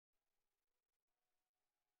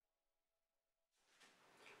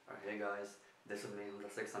Hey guys, this is me,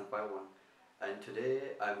 Hamza6951, and today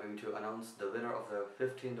I'm going to announce the winner of the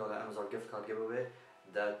 $15 Amazon gift card giveaway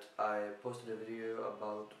that I posted a video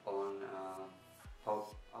about on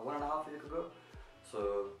about 1.5 weeks ago.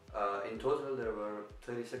 So in total there were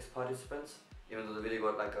 36 participants, even though the video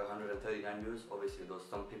got like 139 views. Obviously those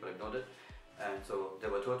some people ignored it, and so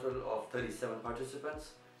there were a total of 37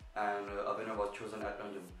 participants, and a winner was chosen at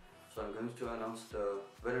random. So I'm going to announce the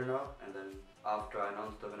winner now, and then after I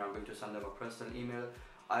announce the winner, I'm going to send them a personal email.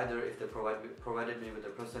 Either if they provided me with a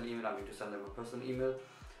personal email, I'm going to send them a personal email,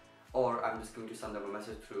 or I'm just going to send them a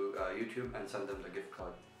message through YouTube and send them the gift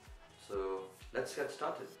card. So let's get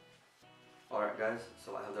started. Alright guys,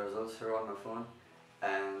 so I have the results here on my phone,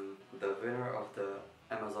 and the winner of the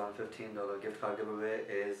Amazon $15 gift card giveaway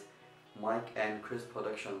is Mike and Chris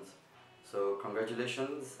Productions. So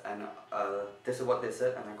congratulations, and this is what they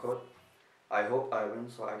said, and I quote, "I hope I win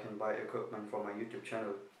so I can buy equipment for my YouTube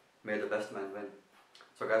channel. May the best man win."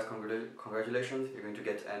 So guys, congratulations, you're going to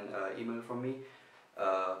get an email from me.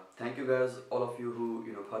 Thank you guys, all of you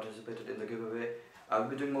who participated in the giveaway. I'll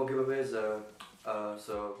be doing more giveaways,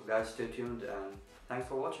 so guys, stay tuned, and thanks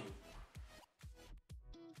for watching.